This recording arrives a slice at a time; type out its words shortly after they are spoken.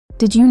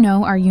Did you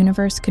know our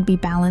universe could be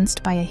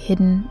balanced by a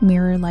hidden,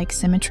 mirror-like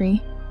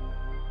symmetry?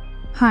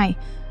 Hi,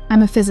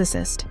 I'm a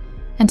physicist,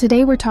 and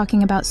today we're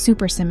talking about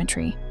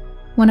supersymmetry,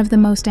 one of the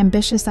most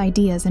ambitious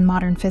ideas in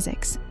modern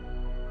physics.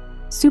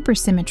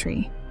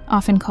 Supersymmetry,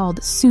 often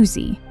called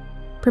SUSY,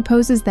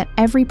 proposes that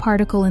every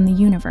particle in the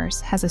universe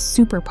has a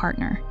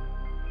superpartner.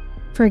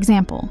 For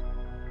example,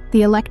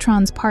 the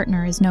electron's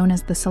partner is known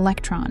as the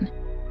selectron,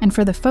 and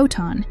for the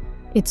photon,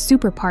 its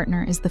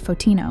superpartner is the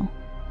photino.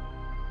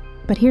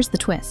 But here's the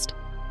twist.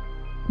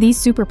 These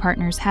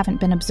superpartners haven't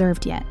been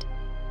observed yet,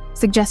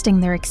 suggesting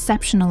they're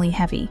exceptionally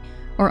heavy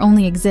or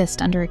only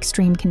exist under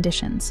extreme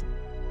conditions.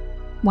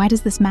 Why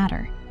does this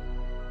matter?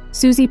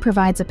 SUSY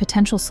provides a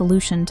potential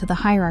solution to the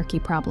hierarchy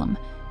problem,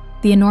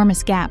 the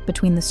enormous gap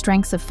between the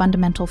strengths of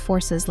fundamental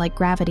forces like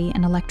gravity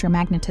and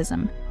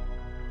electromagnetism.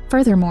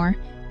 Furthermore,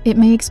 it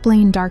may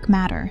explain dark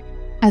matter,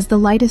 as the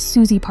lightest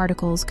SUSY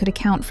particles could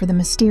account for the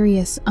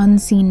mysterious,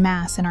 unseen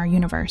mass in our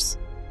universe.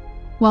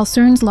 While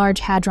CERN's Large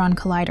Hadron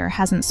Collider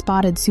hasn't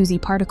spotted SUSY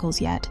particles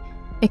yet,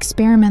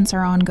 experiments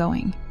are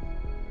ongoing.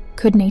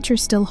 Could nature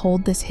still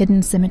hold this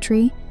hidden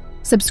symmetry?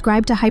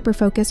 Subscribe to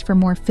Hyperfocus for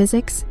more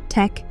physics,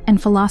 tech, and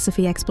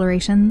philosophy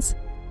explorations.